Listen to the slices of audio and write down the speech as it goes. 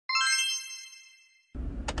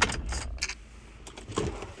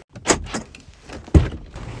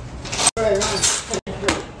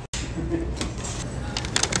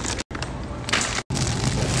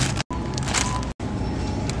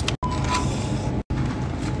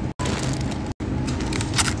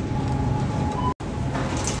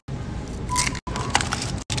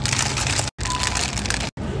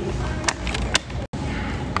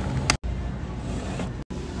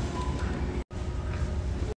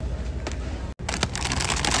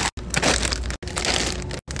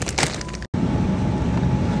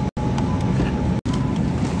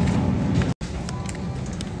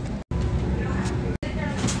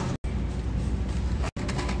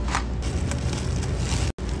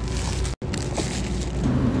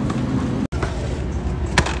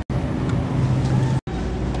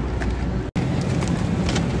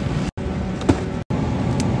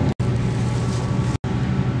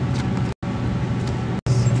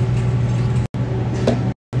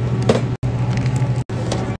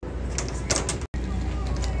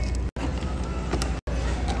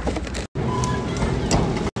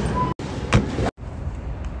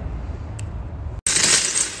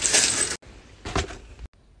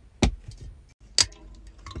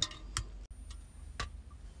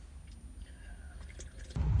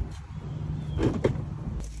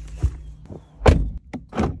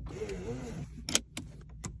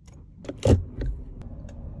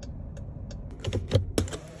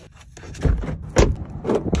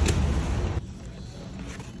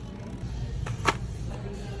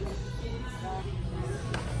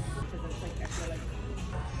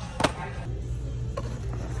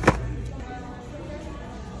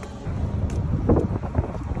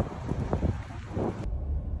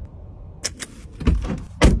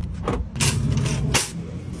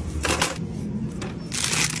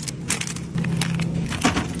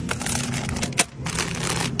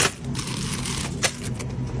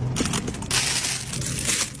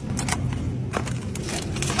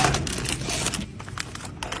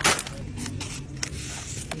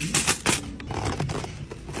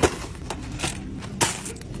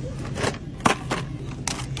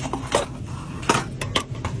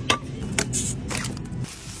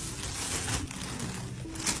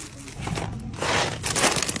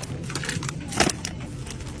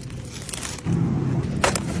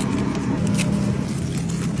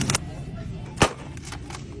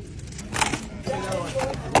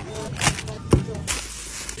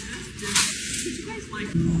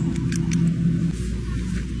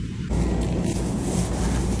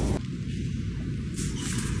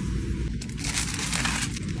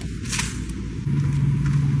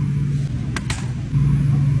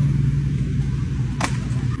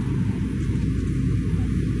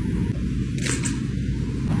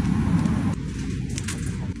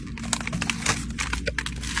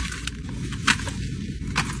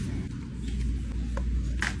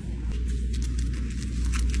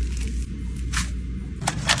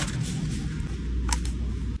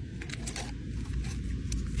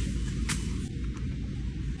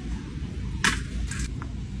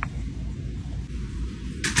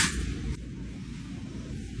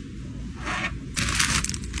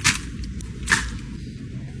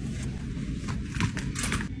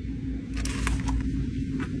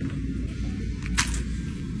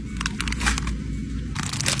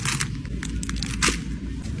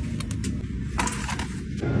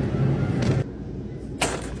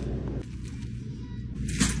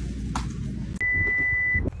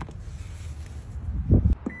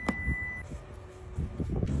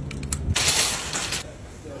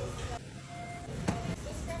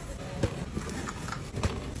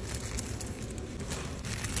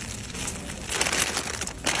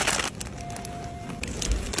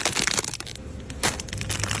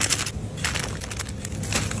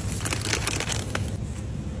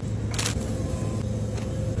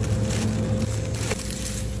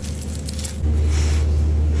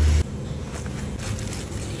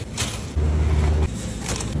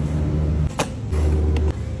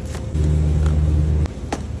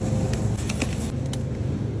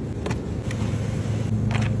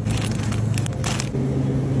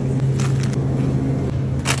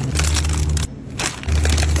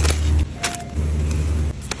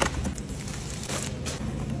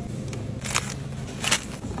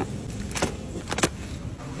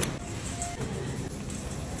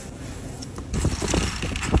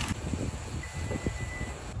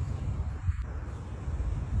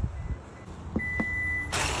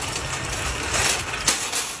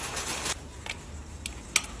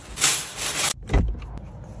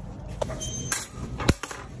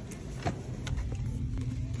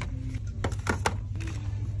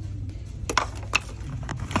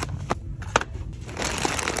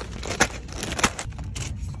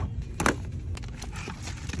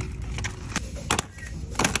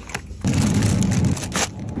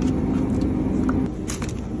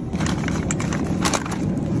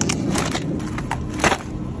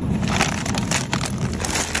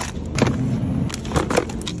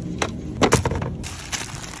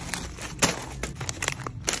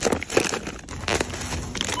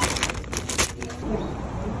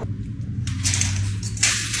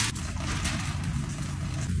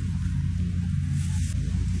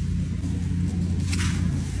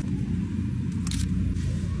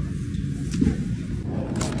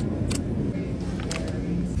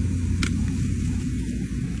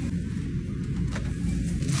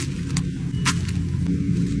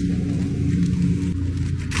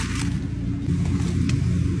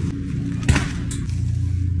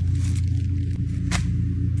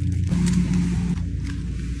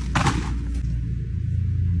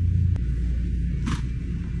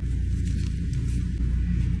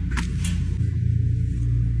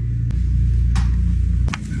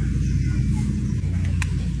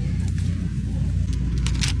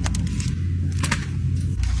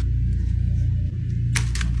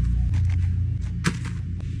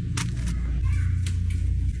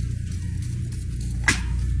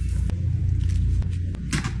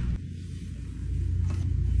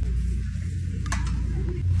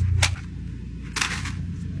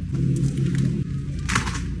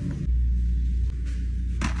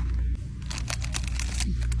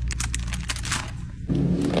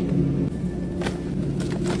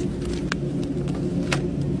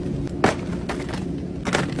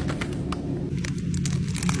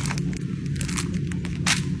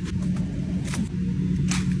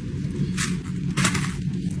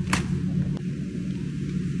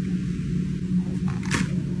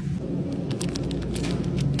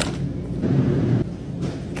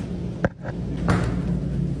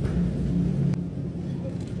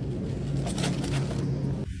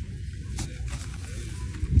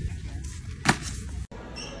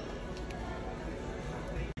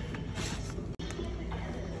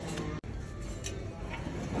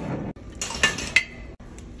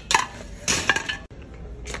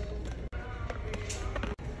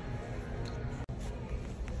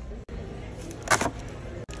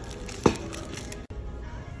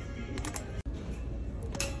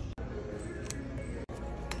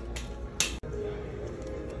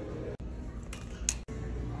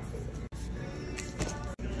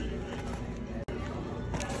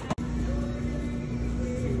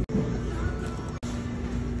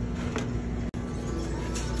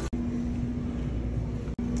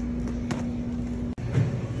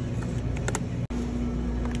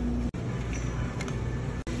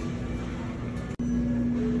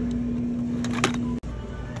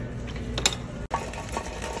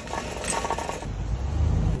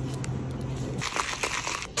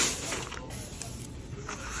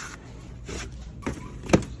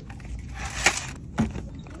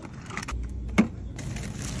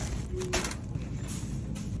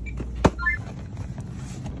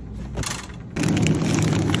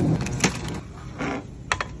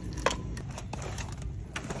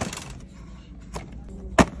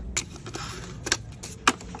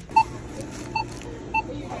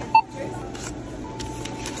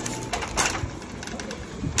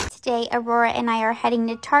Today, Aurora and I are heading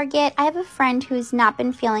to Target. I have a friend who's not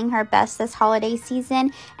been feeling her best this holiday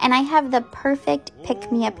season, and I have the perfect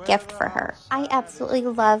pick-me-up gift for her. I absolutely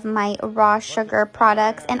love my raw sugar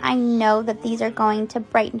products, and I know that these are going to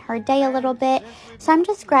brighten her day a little bit. So I'm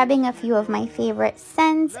just grabbing a few of my favorite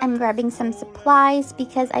scents. I'm grabbing some supplies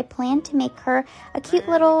because I plan to make her a cute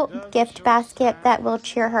little gift basket that will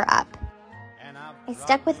cheer her up. I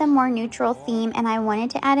stuck with a more neutral theme and I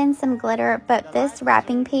wanted to add in some glitter, but this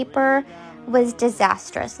wrapping paper was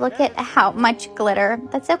disastrous. Look at how much glitter.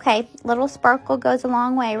 That's okay. Little sparkle goes a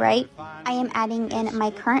long way, right? I am adding in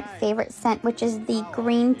my current favorite scent, which is the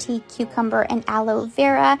green tea, cucumber, and aloe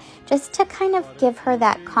vera, just to kind of give her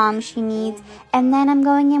that calm she needs. And then I'm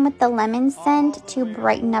going in with the lemon scent to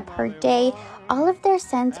brighten up her day. All of their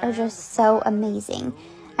scents are just so amazing.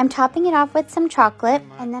 I'm topping it off with some chocolate,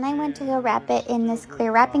 and then I went to go wrap it in this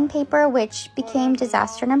clear wrapping paper, which became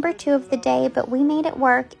disaster number 2 of the day, but we made it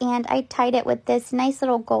work, and I tied it with this nice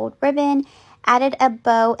little gold ribbon, added a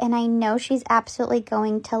bow, and I know she's absolutely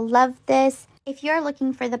going to love this. If you're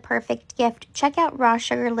looking for the perfect gift, check out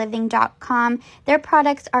rawsugarliving.com. Their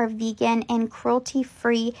products are vegan and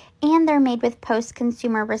cruelty-free, and they're made with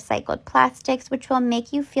post-consumer recycled plastics, which will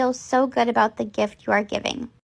make you feel so good about the gift you are giving.